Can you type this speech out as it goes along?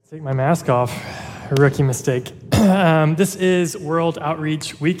Take my mask off, a rookie mistake. This is World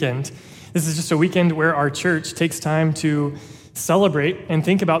Outreach Weekend. This is just a weekend where our church takes time to celebrate and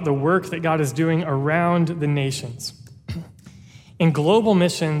think about the work that God is doing around the nations. And global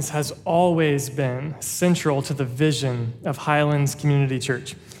missions has always been central to the vision of Highlands Community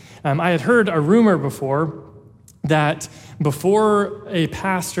Church. I had heard a rumor before that before a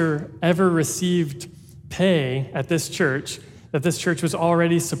pastor ever received pay at this church, that this church was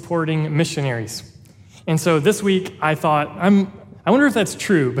already supporting missionaries. And so this week I thought, I wonder if that's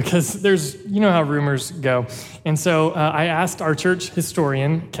true, because you know how rumors go. And so I asked our church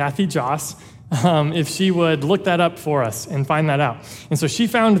historian, Kathy Joss, if she would look that up for us and find that out. And so she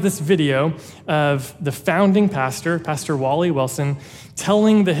found this video of the founding pastor, Pastor Wally Wilson,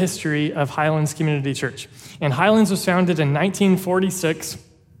 telling the history of Highlands Community Church. And Highlands was founded in 1946,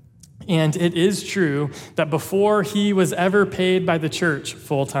 and it is true that before he was ever paid by the church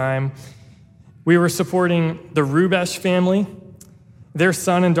full-time, we were supporting the Rubesh family. Their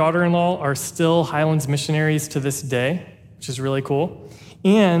son and daughter-in-law are still Highlands missionaries to this day, which is really cool.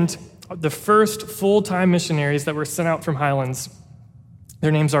 And the first full-time missionaries that were sent out from Highlands,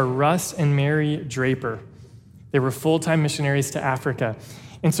 their names are Russ and Mary Draper. They were full-time missionaries to Africa.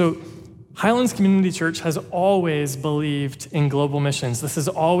 And so Highlands Community Church has always believed in global missions. This has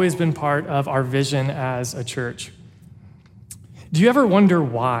always been part of our vision as a church. Do you ever wonder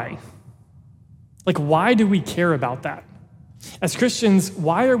why? Like, why do we care about that? As Christians,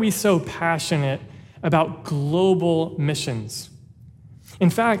 why are we so passionate about global missions? In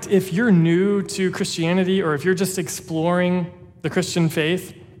fact, if you're new to Christianity or if you're just exploring the Christian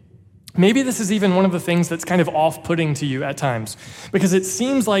faith, maybe this is even one of the things that's kind of off-putting to you at times, because it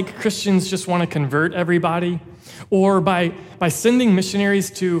seems like Christians just want to convert everybody, or by sending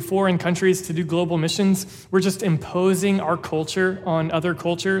missionaries to foreign countries to do global missions, we're just imposing our culture on other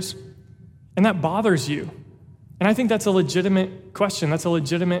cultures, and that bothers you. And I think that's a legitimate question. That's a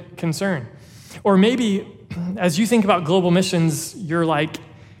legitimate concern. Or maybe as you think about global missions, you're like,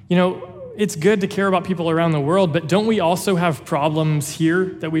 it's good to care about people around the world, but don't we also have problems here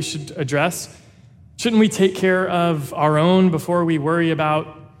that we should address? Shouldn't we take care of our own before we worry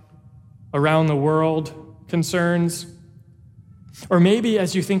about around the world concerns? Or maybe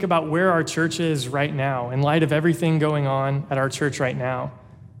as you think about where our church is right now, in light of everything going on at our church right now,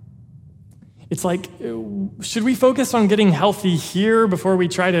 it's like, should we focus on getting healthy here before we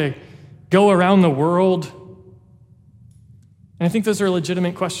try to go around the world? And I think those are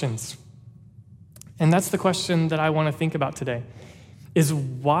legitimate questions. And that's the question that I want to think about today, is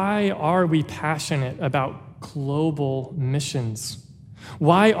why are we passionate about global missions?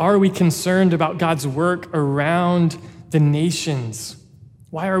 Why are we concerned about God's work around the nations?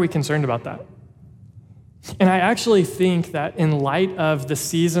 Why are we concerned about that? And I actually think that in light of the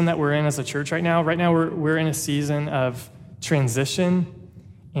season that we're in as a church right now we're in a season of transition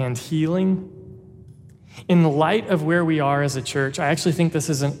and healing. In light of where we are as a church, I actually think this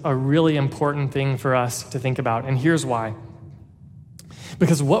is a really important thing for us to think about, and here's why.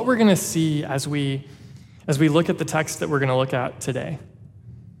 Because what we're going to see as we look at the text that we're going to look at today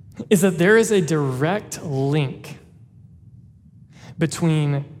is that there is a direct link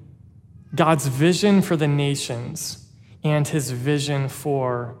between God's vision for the nations and his vision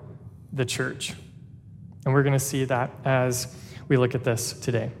for the church. And we're going to see that as we look at this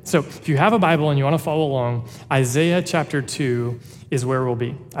today. So if you have a Bible and you want to follow along, Isaiah chapter 2 is where we'll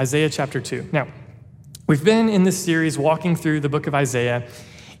be. Isaiah chapter 2. Now, we've been in this series walking through the book of Isaiah,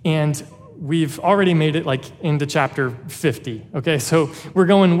 and we've already made it into chapter 50. Okay, so we're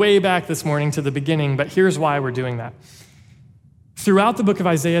going way back this morning to the beginning, but here's why we're doing that. Throughout the book of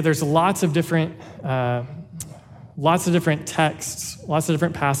Isaiah, there's lots of different texts, lots of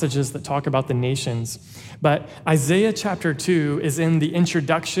different passages that talk about the nations. But Isaiah chapter 2 is in the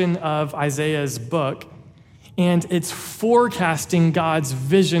introduction of Isaiah's book, and it's forecasting God's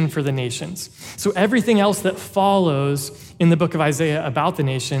vision for the nations. So everything else that follows in the book of Isaiah about the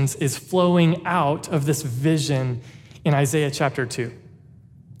nations is flowing out of this vision in Isaiah chapter 2.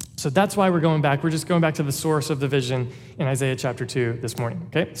 So that's why we're going back. We're just going back to the source of the vision in Isaiah chapter 2 this morning,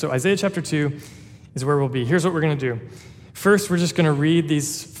 okay? So Isaiah chapter 2 is where we'll be. Here's what we're going to do. First, we're just going to read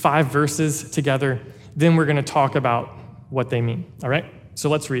these 5 verses together. Then we're going to talk about what they mean, all right? So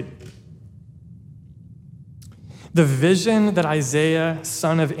let's read. The vision that Isaiah,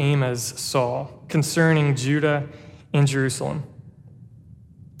 son of Amos, saw concerning Judah and Jerusalem.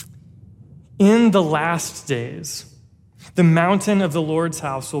 In the last days, the mountain of the Lord's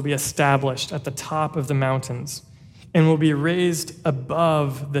house will be established at the top of the mountains and will be raised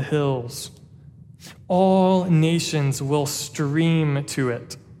above the hills. All nations will stream to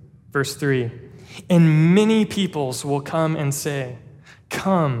it. Verse 3, and many peoples will come and say,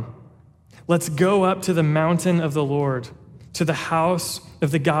 come, let's go up to the mountain of the Lord, to the house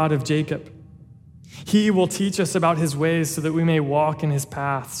of the God of Jacob. He will teach us about his ways so that we may walk in his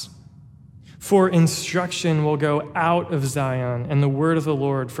paths. For instruction will go out of Zion and the word of the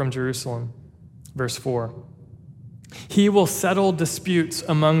Lord from Jerusalem. Verse 4, he will settle disputes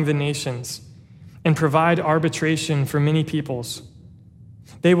among the nations and provide arbitration for many peoples.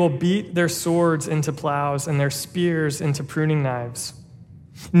 They will beat their swords into plows and their spears into pruning knives.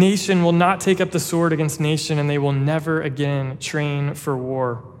 Nation will not take up the sword against nation, and they will never again train for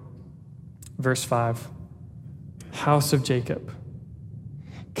war. Verse 5, house of Jacob,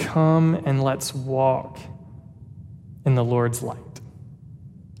 come and let's walk in the Lord's light.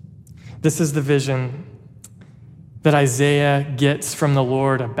 This is the vision that Isaiah gets from the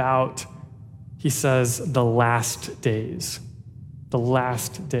Lord about, he says, the last days. The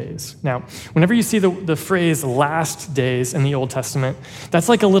last days. Now, whenever you see the phrase last days in the Old Testament, that's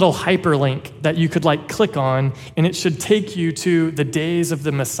like a little hyperlink that you could click on, and it should take you to the days of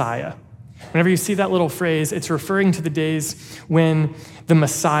the Messiah. Whenever you see that little phrase, it's referring to the days when the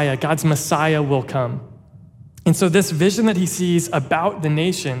Messiah, God's Messiah, will come. And so this vision that he sees about the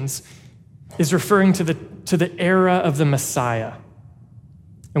nations is referring to the era of the Messiah.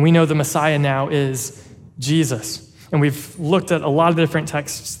 And we know the Messiah now is Jesus. And we've looked at a lot of different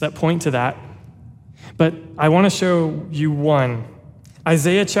texts that point to that. But I want to show you one.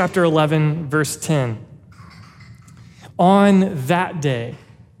 Isaiah chapter 11, verse 10. On that day,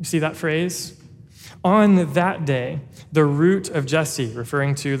 you see that phrase? On that day, the root of Jesse,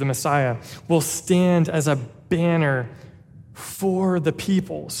 referring to the Messiah, will stand as a banner for the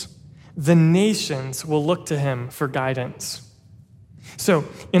peoples. The nations will look to him for guidance. So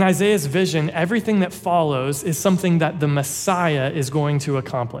in Isaiah's vision, everything that follows is something that the Messiah is going to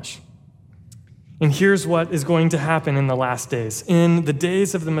accomplish. And here's what is going to happen in the last days. In the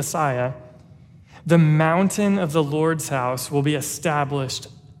days of the Messiah, the mountain of the Lord's house will be established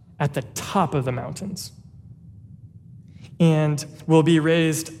at the top of the mountains and will be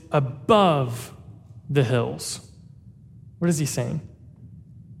raised above the hills. What is he saying?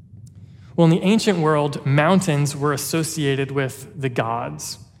 Well, in the ancient world, mountains were associated with the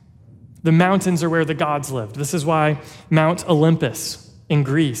gods. The mountains are where the gods lived. This is why Mount Olympus in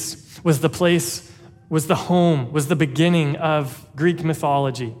Greece was the place, was the home, was the beginning of Greek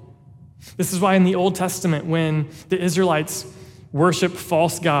mythology. This is why in the Old Testament, when the Israelites worship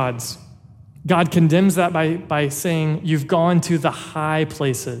false gods, God condemns that by saying, you've gone to the high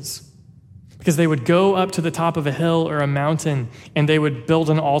places. Because they would go up to the top of a hill or a mountain and they would build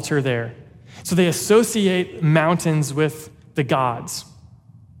an altar there. So they associate mountains with the gods.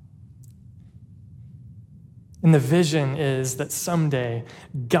 And the vision is that someday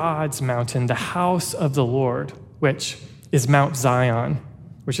God's mountain, the house of the Lord, which is Mount Zion,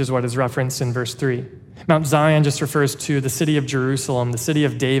 which is what is referenced in verse 3. Mount Zion just refers to the city of Jerusalem, the city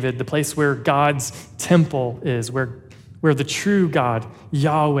of David, the place where God's temple is, where the true God,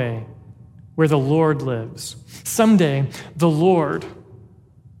 Yahweh, where the Lord lives. Someday, the Lord,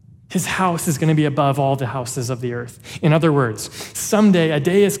 his house is going to be above all the houses of the earth. In other words, someday a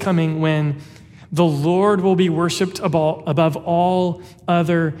day is coming when the Lord will be worshiped above all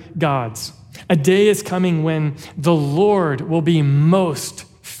other gods. A day is coming when the Lord will be most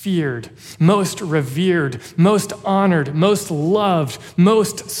feared, most revered, most honored, most loved,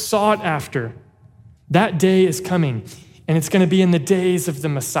 most sought after. That day is coming, and it's going to be in the days of the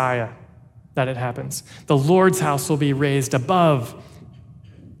Messiah that it happens. The Lord's house will be raised above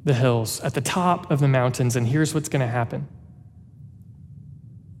the hills, at the top of the mountains, and here's what's going to happen.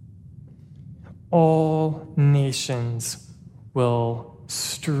 All nations will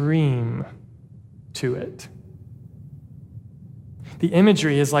stream to it. The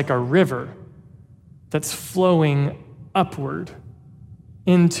imagery is like a river that's flowing upward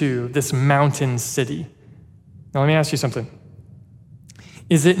into this mountain city. Now, let me ask you something.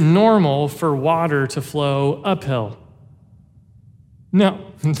 Is it normal for water to flow uphill?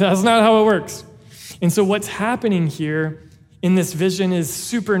 No, that's not how it works. And so what's happening here in this vision is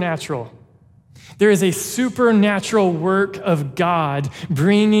supernatural. There is a supernatural work of God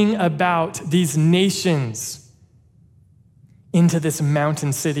bringing about these nations into this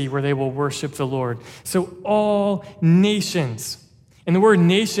mountain city where they will worship the Lord. So all nations, and the word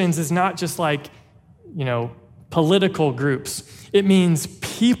nations is not just like, political groups. It means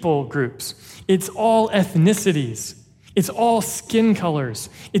people groups. It's all ethnicities. It's all skin colors.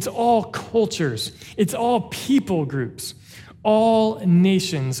 It's all cultures. It's all people groups. All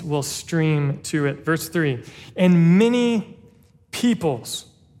nations will stream to it. Verse 3, and many peoples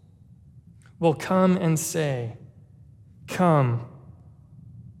will come and say, "Come,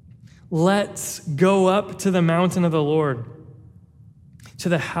 let's go up to the mountain of the Lord, to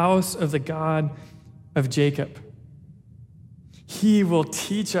the house of the God of Jacob. He will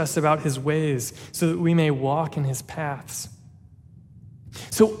teach us about his ways so that we may walk in his paths."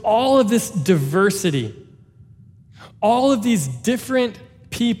 So all of this diversity, all of these different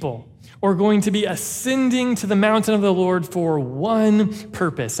people are going to be ascending to the mountain of the Lord for one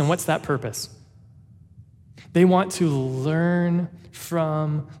purpose. And what's that purpose? They want to learn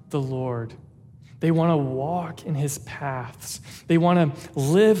from the Lord. They want to walk in his paths. They want to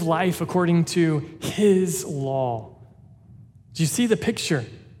live life according to his law. Do you see the picture?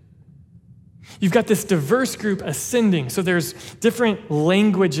 You've got this diverse group ascending. So there's different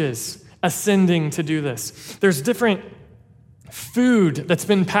languages ascending to do this. There's different food that's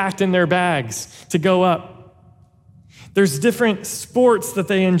been packed in their bags to go up. There's different sports that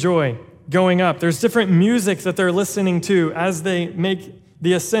they enjoy going up. There's different music that they're listening to as they make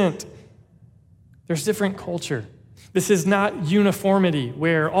the ascent. There's different culture. This is not uniformity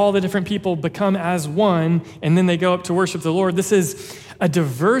where all the different people become as one and then they go up to worship the Lord. This is a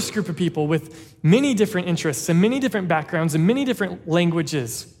diverse group of people with many different interests and many different backgrounds and many different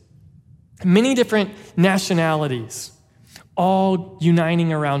languages, many different nationalities, all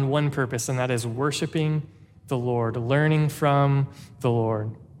uniting around one purpose, and that is worshiping the Lord, learning from the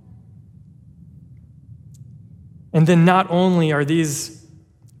Lord. And then not only are these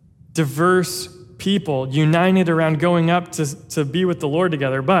diverse people united around going up to be with the Lord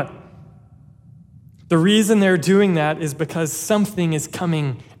together, but the reason they're doing that is because something is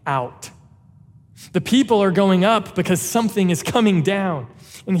coming out. The people are going up because something is coming down.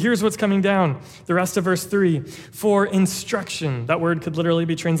 And here's what's coming down. The rest of verse 3, for instruction. That word could literally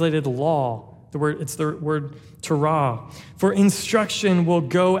be translated law. It's the word Torah. For instruction will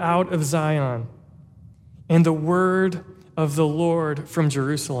go out of Zion, and the word of the Lord from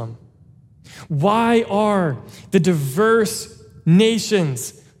Jerusalem. Why are the diverse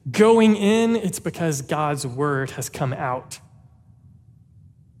nations going in? It's because God's word has come out.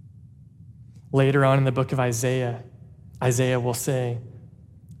 Later on in the book of Isaiah, Isaiah will say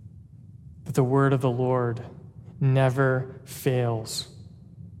that the word of the Lord never fails.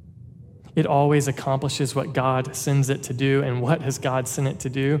 It always accomplishes what God sends it to do. And what has God sent it to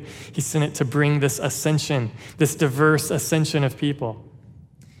do? He sent it to bring this ascension, this diverse ascension of people.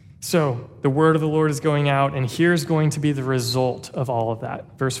 So the word of the Lord is going out, and here's going to be the result of all of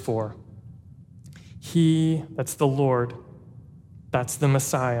that. Verse 4. He, that's the Lord, that's the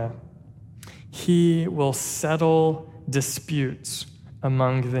Messiah, he will settle disputes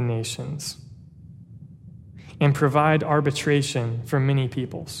among the nations and provide arbitration for many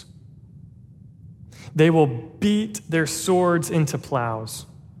peoples. They will beat their swords into plows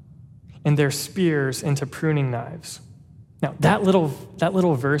and their spears into pruning knives. Now, that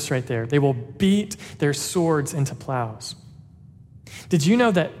little verse right there, they will beat their swords into plows. Did you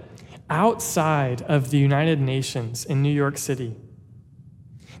know that outside of the United Nations in New York City,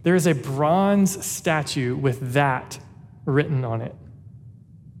 there is a bronze statue with that written on it?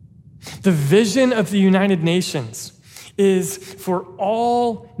 The vision of the United Nations is for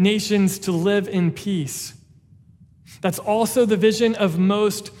all nations to live in peace. That's also the vision of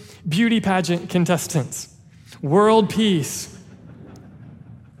most beauty pageant contestants. World peace.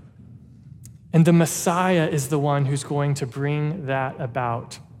 And the Messiah is the one who's going to bring that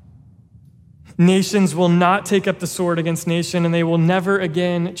about. Nations will not take up the sword against nation, and they will never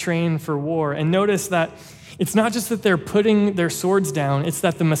again train for war. And notice that it's not just that they're putting their swords down, it's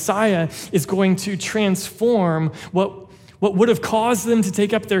that the Messiah is going to transform what would have caused them to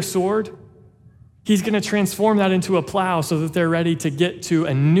take up their sword. He's going to transform that into a plow so that they're ready to get to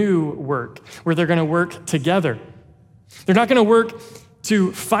a new work where they're going to work together. They're not going to work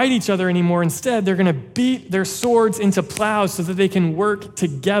to fight each other anymore. Instead, they're going to beat their swords into plows so that they can work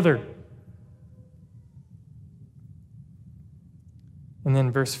together. And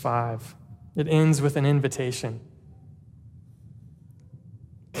then verse 5, it ends with an invitation.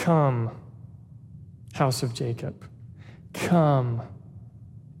 Come, house of Jacob, come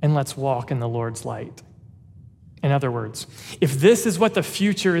and let's walk in the Lord's light. In other words, if this is what the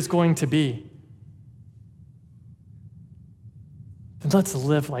future is going to be, then let's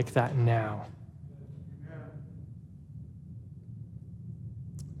live like that now.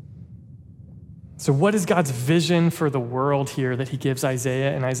 So what is God's vision for the world here that he gives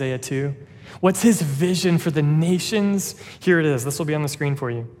Isaiah in Isaiah 2? What's his vision for the nations? Here it is. This will be on the screen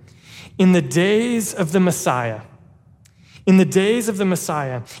for you. In the days of the Messiah,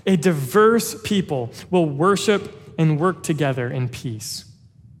 a diverse people will worship and work together in peace.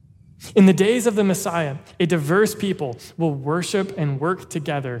 In the days of the Messiah, a diverse people will worship and work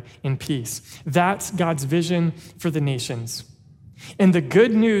together in peace. That's God's vision for the nations. And the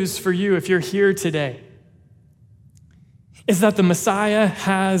good news for you, if you're here today, is that the Messiah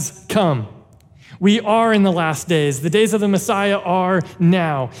has come. We are in the last days. The days of the Messiah are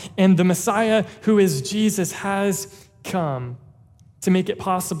now. And the Messiah, who is Jesus, has come to make it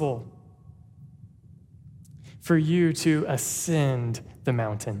possible for you to ascend the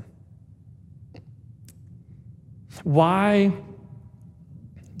mountain. Why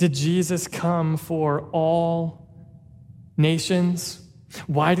did Jesus come for all nations?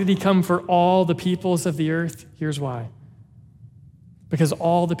 Why did he come for all the peoples of the earth? Here's why. Because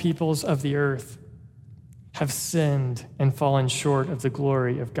all the peoples of the earth have sinned and fallen short of the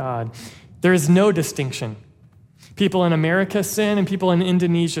glory of God. There is no distinction. People in America sin, and people in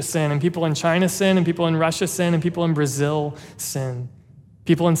Indonesia sin, and people in China sin, and people in Russia sin, and people in Brazil sin.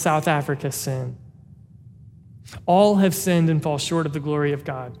 People in South Africa sin. All have sinned and fall short of the glory of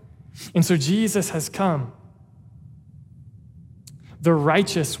God. And so Jesus has come, the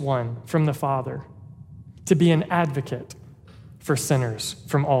righteous one from the Father, to be an advocate for sinners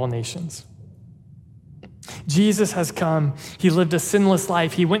from all nations. Jesus has come. He lived a sinless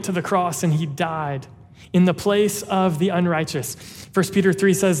life. He went to the cross and he died in the place of the unrighteous. 1 Peter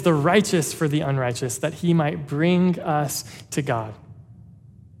 3 says, the righteous for the unrighteous, that he might bring us to God.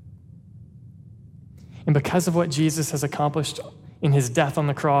 And because of what Jesus has accomplished in his death on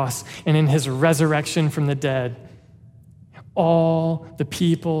the cross and in his resurrection from the dead, all the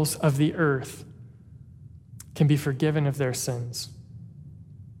peoples of the earth can be forgiven of their sins.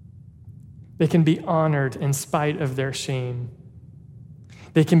 They can be honored in spite of their shame.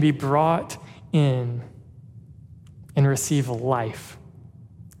 They can be brought in and receive life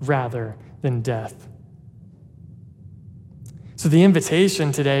rather than death. So the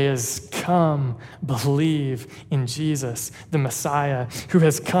invitation today is come, believe in Jesus, the Messiah, who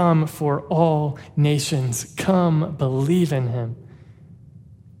has come for all nations. Come, believe in him.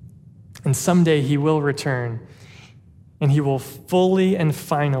 And someday he will return, and he will fully and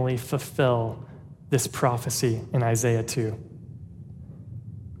finally fulfill this prophecy in Isaiah 2.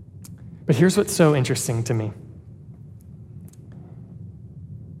 But here's what's so interesting to me.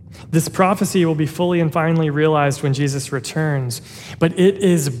 This prophecy will be fully and finally realized when Jesus returns, but it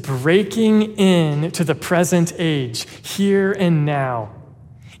is breaking into the present age, here and now,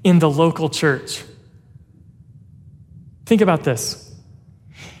 in the local church. Think about this.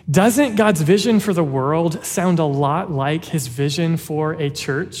 Doesn't God's vision for the world sound a lot like his vision for a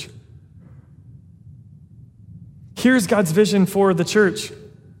church? Here's God's vision for the church.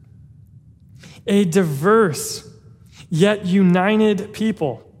 A diverse yet united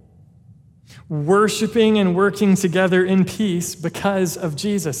people, worshiping and working together in peace because of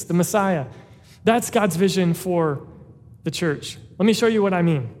Jesus, the Messiah. That's God's vision for the church. Let me show you what I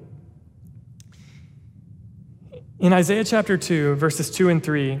mean. In Isaiah chapter 2, verses 2 and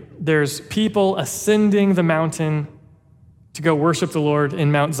 3, there's people ascending the mountain to go worship the Lord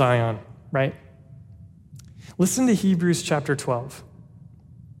in Mount Zion, right? Listen to Hebrews chapter 12,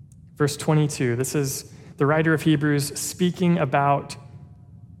 verse 22. This is the writer of Hebrews speaking about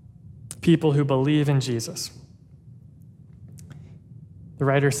people who believe in Jesus. The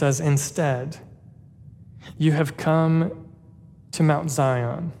writer says, instead, you have come to Mount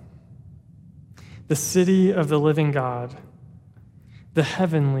Zion, the city of the living God, the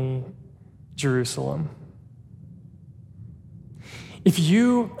heavenly Jerusalem. If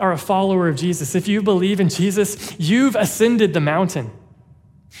you are a follower of Jesus, if you believe in Jesus, you've ascended the mountain.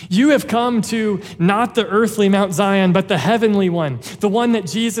 You have come to not the earthly Mount Zion, but the heavenly one, the one that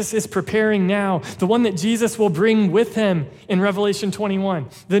Jesus is preparing now, the one that Jesus will bring with him in Revelation 21,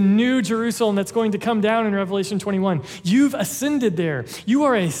 the new Jerusalem that's going to come down in Revelation 21. You've ascended there. You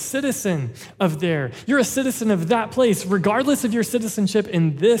are a citizen of there. You're a citizen of that place, regardless of your citizenship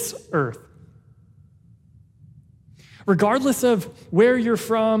in this earth. Regardless of where you're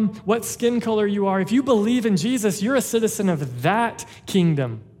from, what skin color you are, if you believe in Jesus, you're a citizen of that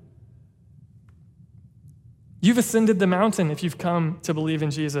kingdom. You've ascended the mountain if you've come to believe in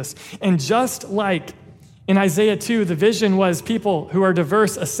Jesus. And just like in Isaiah 2, the vision was people who are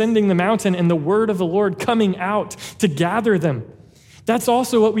diverse ascending the mountain and the word of the Lord coming out to gather them. That's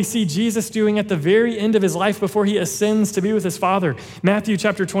also what we see Jesus doing at the very end of his life before he ascends to be with his Father. Matthew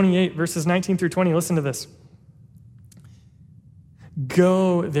chapter 28, verses 19 through 20. Listen to this.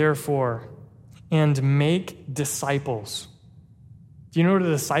 Go, therefore, and make disciples. Do you know what a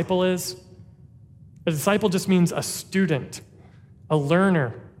disciple is? A disciple just means a student, a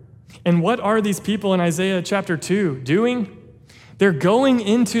learner. And what are these people in Isaiah chapter 2 doing? They're going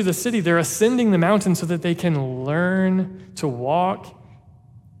into the city. They're ascending the mountain so that they can learn to walk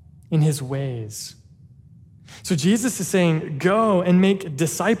in his ways. So Jesus is saying, go and make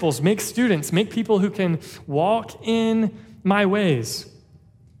disciples, make students, make people who can walk in my ways.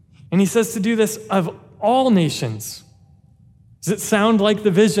 And he says to do this of all nations. Does it sound like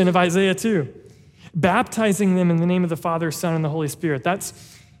the vision of Isaiah 2? Baptizing them in the name of the Father, Son, and the Holy Spirit.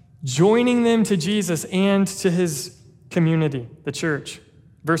 That's joining them to Jesus and to his community, the church.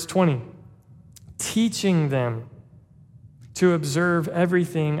 Verse 20, teaching them to observe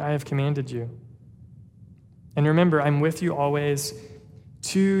everything I have commanded you. And remember, I'm with you always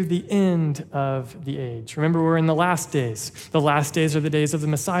to the end of the age. Remember, we're in the last days. The last days are the days of the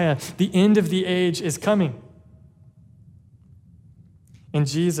Messiah. The end of the age is coming. And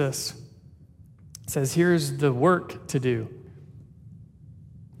Jesus says, here's the work to do.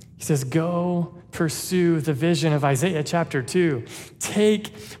 He says, go pursue the vision of Isaiah chapter 2.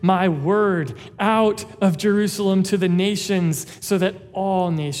 Take my word out of Jerusalem to the nations so that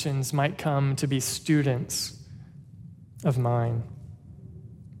all nations might come to be students of mine.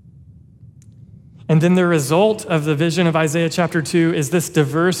 And then the result of the vision of Isaiah chapter 2 is this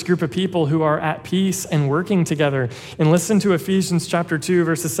diverse group of people who are at peace and working together. And listen to Ephesians chapter 2,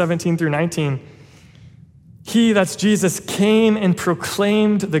 verses 17 through 19. He, that's Jesus, came and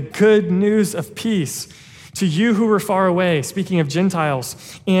proclaimed the good news of peace to you who were far away, speaking of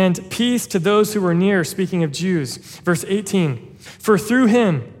Gentiles, and peace to those who were near, speaking of Jews. Verse 18, for through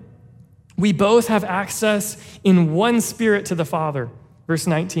him we both have access in one Spirit to the Father. Verse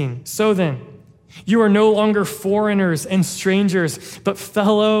 19, so then, you are no longer foreigners and strangers, but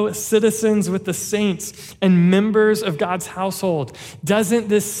fellow citizens with the saints and members of God's household. Doesn't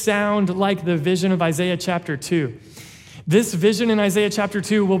this sound like the vision of Isaiah chapter 2? This vision in Isaiah chapter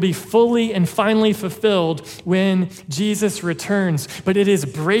 2 will be fully and finally fulfilled when Jesus returns, but it is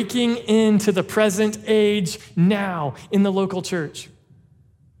breaking into the present age now in the local church.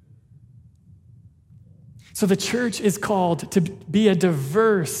 So the church is called to be a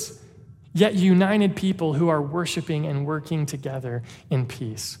diverse yet united people who are worshiping and working together in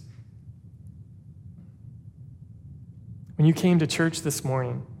peace. When you came to church this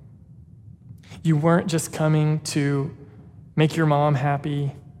morning, you weren't just coming to make your mom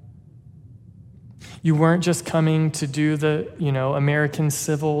happy. You weren't just coming to do the, American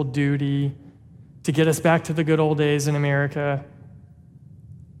civil duty to get us back to the good old days in America.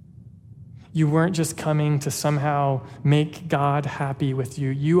 You weren't just coming to somehow make God happy with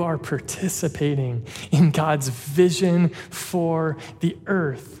you. You are participating in God's vision for the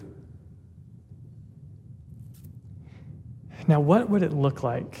earth. Now, what would it look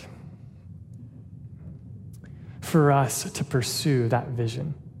like for us to pursue that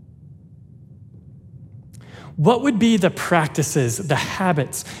vision? What would be the practices, the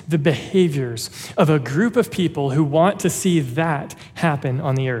habits, the behaviors of a group of people who want to see that happen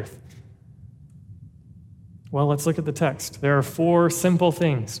on the earth? Well, let's look at the text. There are 4 simple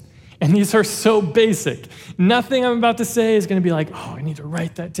things, and these are so basic. Nothing I'm about to say is going to be like, oh, I need to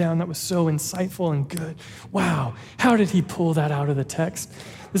write that down. That was so insightful and good. Wow, how did he pull that out of the text?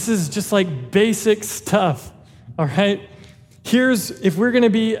 This is just like basic stuff, all right? If we're going to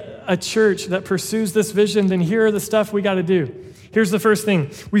be a church that pursues this vision, then here are the stuff we got to do. Here's the first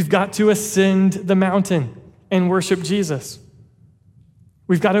thing. We've got to ascend the mountain and worship Jesus.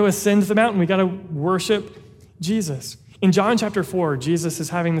 We've got to ascend the mountain. We've got to worship Jesus. In John chapter 4, Jesus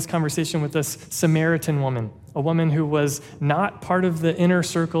is having this conversation with this Samaritan woman, a woman who was not part of the inner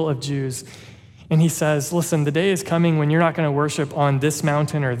circle of Jews. And he says, listen, the day is coming when you're not going to worship on this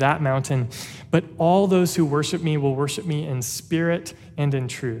mountain or that mountain, but all those who worship me will worship me in spirit and in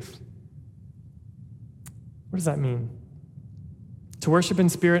truth. What does that mean? To worship in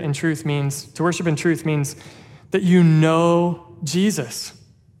spirit and truth means that you know Jesus.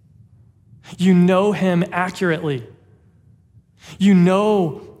 You know him accurately. You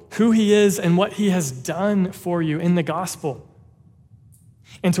know who he is and what he has done for you in the gospel.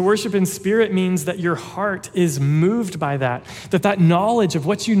 And to worship in spirit means that your heart is moved by that knowledge of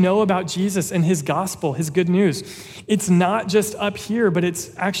what you know about Jesus and his gospel, his good news. It's not just up here, but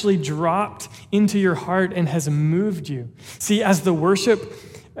it's actually dropped into your heart and has moved you. See, as the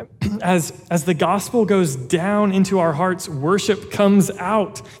gospel goes down into our hearts, worship comes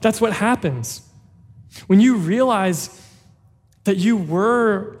out. That's what happens. When you realize that you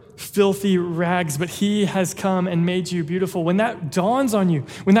were filthy rags, but he has come and made you beautiful, when that dawns on you,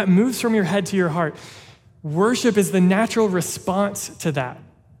 when that moves from your head to your heart, worship is the natural response to that.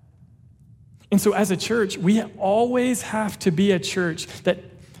 And so as a church, we always have to be a church that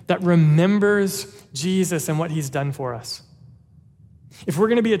remembers Jesus and what he's done for us. If we're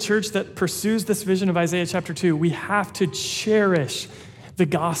going to be a church that pursues this vision of Isaiah chapter 2, we have to cherish the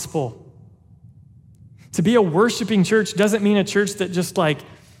gospel. To be a worshiping church doesn't mean a church that just like,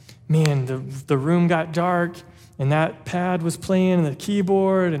 man, the room got dark and that pad was playing and the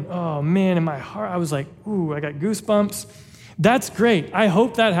keyboard and oh man, in my heart, I was like, ooh, I got goosebumps. That's great. I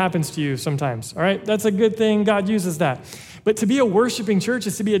hope that happens to you sometimes, all right? That's a good thing. God uses that. But to be a worshiping church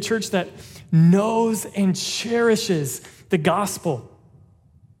is to be a church that knows and cherishes the gospel.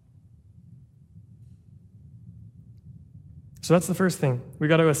 So that's the first thing. We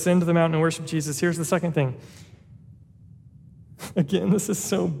got to ascend to the mountain and worship Jesus. Here's the second thing. Again, this is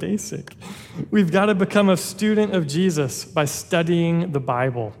so basic. We've got to become a student of Jesus by studying the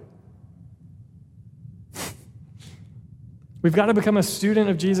Bible. We've got to become a student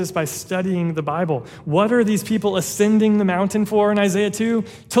of Jesus by studying the Bible. What are these people ascending the mountain for in Isaiah 2?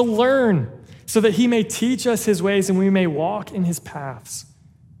 To learn, so that he may teach us his ways and we may walk in his paths.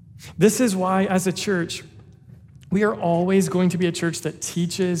 This is why, as a church, we are always going to be a church that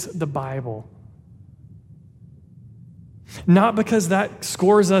teaches the Bible. Not because that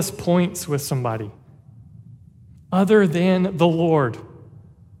scores us points with somebody other than the Lord.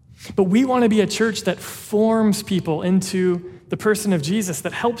 But we want to be a church that forms people into the person of Jesus,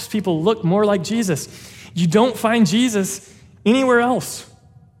 that helps people look more like Jesus. You don't find Jesus anywhere else.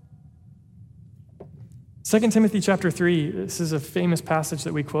 2 Timothy chapter 3, this is a famous passage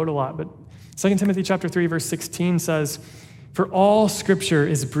that we quote a lot, but 2 Timothy chapter 3, verse 16 says, "For all scripture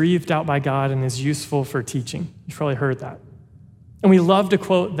is breathed out by God and is useful for teaching." You've probably heard that. And we love to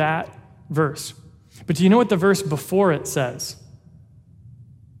quote that verse. But do you know what the verse before it says?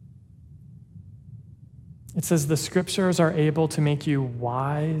 It says, "The scriptures are able to make you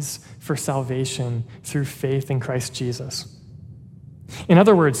wise for salvation through faith in Christ Jesus." In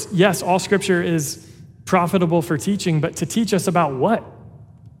other words, yes, all scripture is profitable for teaching, but to teach us about what?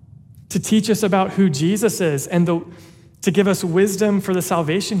 To teach us about who Jesus is and to give us wisdom for the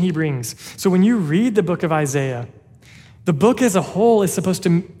salvation he brings. So when you read the book of Isaiah, the book as a whole is supposed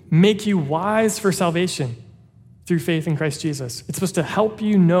to make you wise for salvation through faith in Christ Jesus. It's supposed to help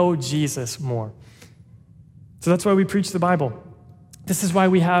you know Jesus more. So that's why we preach the Bible. This is why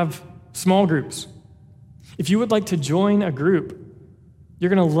we have small groups. If you would like to join a group, you're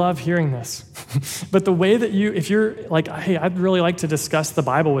going to love hearing this. But the way that if you're like, hey, I'd really like to discuss the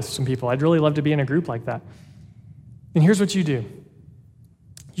Bible with some people, I'd really love to be in a group like that, then here's what you do.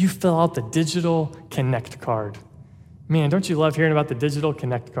 You fill out the digital Connect card. Man, don't you love hearing about the digital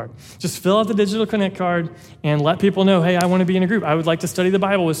Connect card? Just fill out the digital Connect card and let people know, hey, I want to be in a group. I would like to study the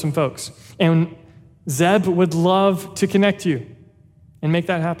Bible with some folks. And Zeb would love to connect you and make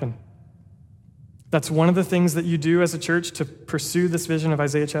that happen. That's one of the things that you do as a church to pursue this vision of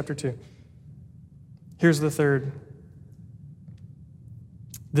Isaiah chapter 2. Here's the third.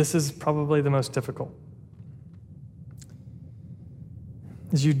 This is probably the most difficult.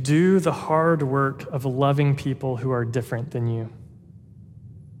 Is you do the hard work of loving people who are different than you.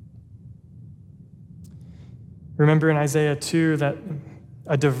 Remember in Isaiah 2 that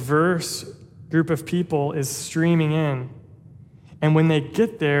a diverse group of people is streaming in. And when they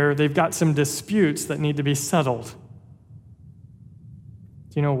get there, they've got some disputes that need to be settled.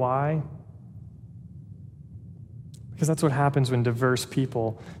 Do you know why? Because that's what happens when diverse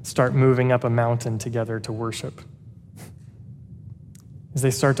people start moving up a mountain together to worship. As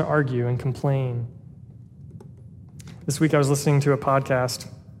they start to argue and complain. This week I was listening to a podcast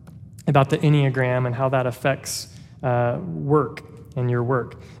about the Enneagram and how that affects work and your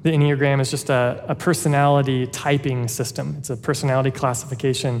work. The Enneagram is just a personality typing system. It's a personality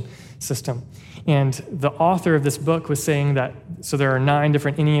classification system. And the author of this book was saying that, so there are 9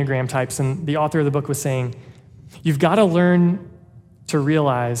 different Enneagram types, and the author of the book was saying, you've got to learn to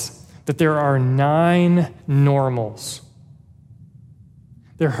realize that there are 9 normals.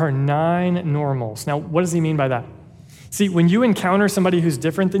 There are 9 normals. Now, what does he mean by that? See, when you encounter somebody who's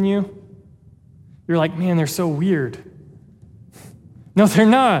different than you, you're like, man, they're so weird. No, they're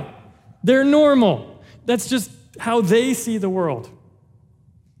not. They're normal. That's just how they see the world.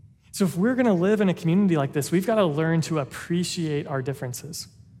 So if we're going to live in a community like this, we've got to learn to appreciate our differences.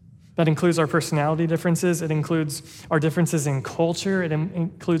 That includes our personality differences. It includes our differences in culture. It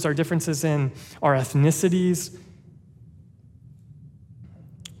includes our differences in our ethnicities.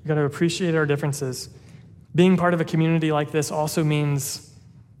 We've got to appreciate our differences. Being part of a community like this also means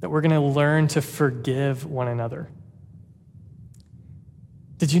that we're going to learn to forgive one another.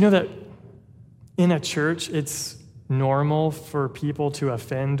 Did you know that in a church, it's normal for people to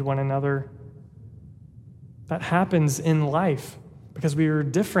offend one another? That happens in life because we are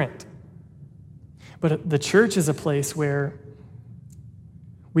different. But the church is a place where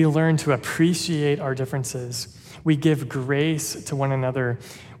We learn to appreciate our differences. We give grace to one another.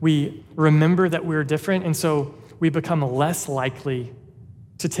 We remember that we're different, and so we become less likely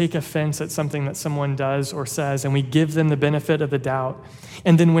to take offense at something that someone does or says, and we give them the benefit of the doubt.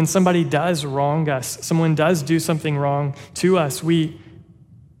 And then when somebody does wrong us, someone does do something wrong to us, we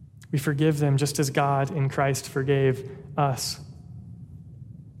forgive them just as God in Christ forgave us.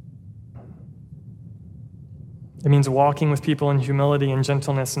 It means walking with people in humility and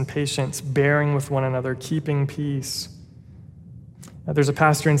gentleness and patience, bearing with one another, keeping peace. There's a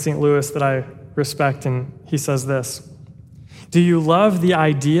pastor in St. Louis that I respect, and he says this: do you love the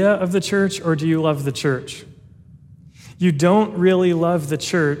idea of the church, or do you love the church? You don't really love the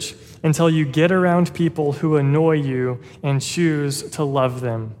church until you get around people who annoy you and choose to love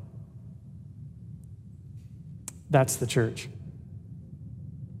them. That's the church.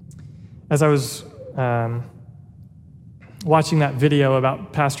 As I was watching that video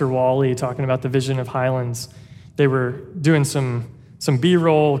about Pastor Wally talking about the vision of Highlands, they were doing some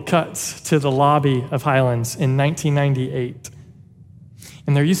B-roll cuts to the lobby of Highlands in 1998.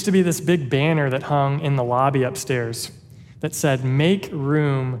 And there used to be this big banner that hung in the lobby upstairs that said, "Make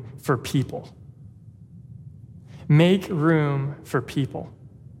room for people." Make room for people.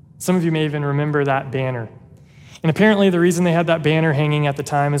 Some of you may even remember that banner. And apparently the reason they had that banner hanging at the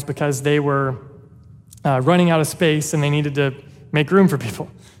time is because they were running out of space and they needed to make room for people.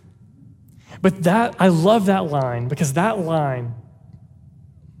 But I love that line, because that line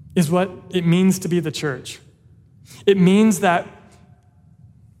is what it means to be the church. It means that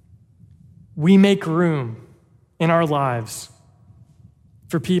we make room in our lives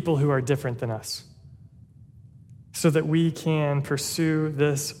for people who are different than us so that we can pursue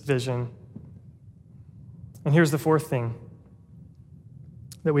this vision. And here's the fourth thing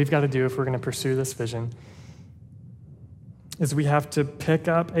that we've got to do if we're going to pursue this vision, is we have to pick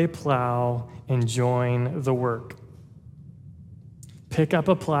up a plow and join the work. Pick up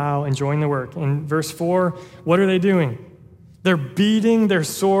a plow and join the work. In verse 4, what are they doing? They're beating their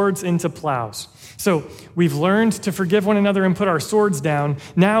swords into plows. So we've learned to forgive one another and put our swords down.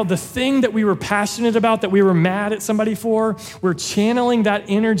 Now the thing that we were passionate about, that we were mad at somebody for, we're channeling that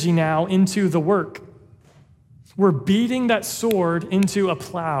energy now into the work. We're beating that sword into a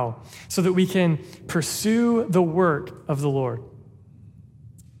plow so that we can pursue the work of the Lord.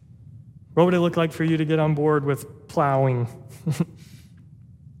 What would it look like for you to get on board with plowing?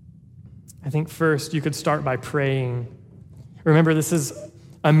 I think first you could start by praying. Remember, this is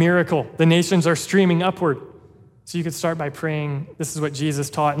a miracle. The nations are streaming upward. So you could start by praying. This is what Jesus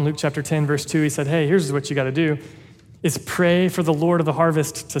taught in Luke chapter 10, verse 2. He said, hey, here's what you got to do, is pray for the Lord of the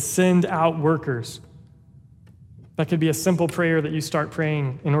harvest to send out workers. That could be a simple prayer that you start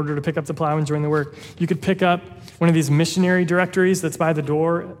praying in order to pick up the plow and join the work. You could pick up one of these missionary directories that's by the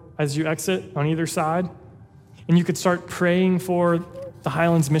door as you exit on either side, and you could start praying for the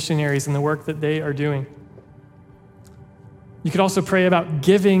Highlands missionaries and the work that they are doing. You could also pray about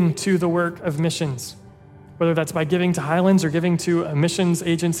giving to the work of missions, whether that's by giving to Highlands or giving to a missions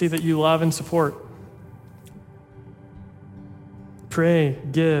agency that you love and support. Pray,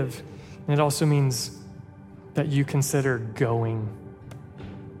 give, and it also means that you consider going.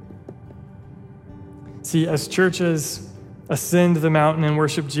 See, as churches ascend the mountain and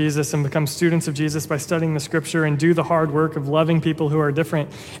worship Jesus and become students of Jesus by studying the scripture and do the hard work of loving people who are different,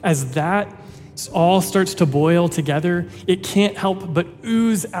 as that all starts to boil together, it can't help but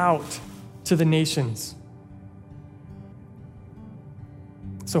ooze out to the nations.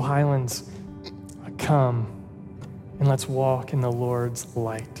 So Highlands, come and let's walk in the Lord's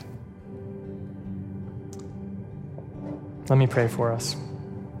light. Let me pray for us.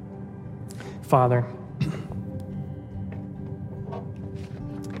 Father,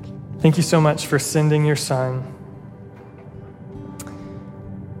 thank you so much for sending your Son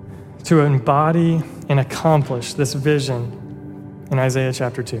to embody and accomplish this vision in Isaiah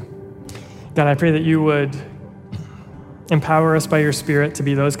chapter 2. God, I pray that you would empower us by your Spirit to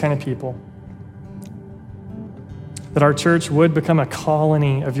be those kind of people, that our church would become a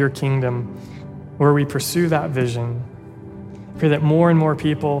colony of your kingdom where we pursue that vision. I pray that more and more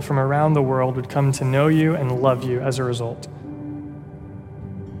people from around the world would come to know you and love you as a result.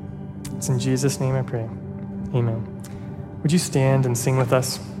 It's in Jesus' name I pray. Amen. Would you stand and sing with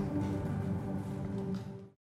us?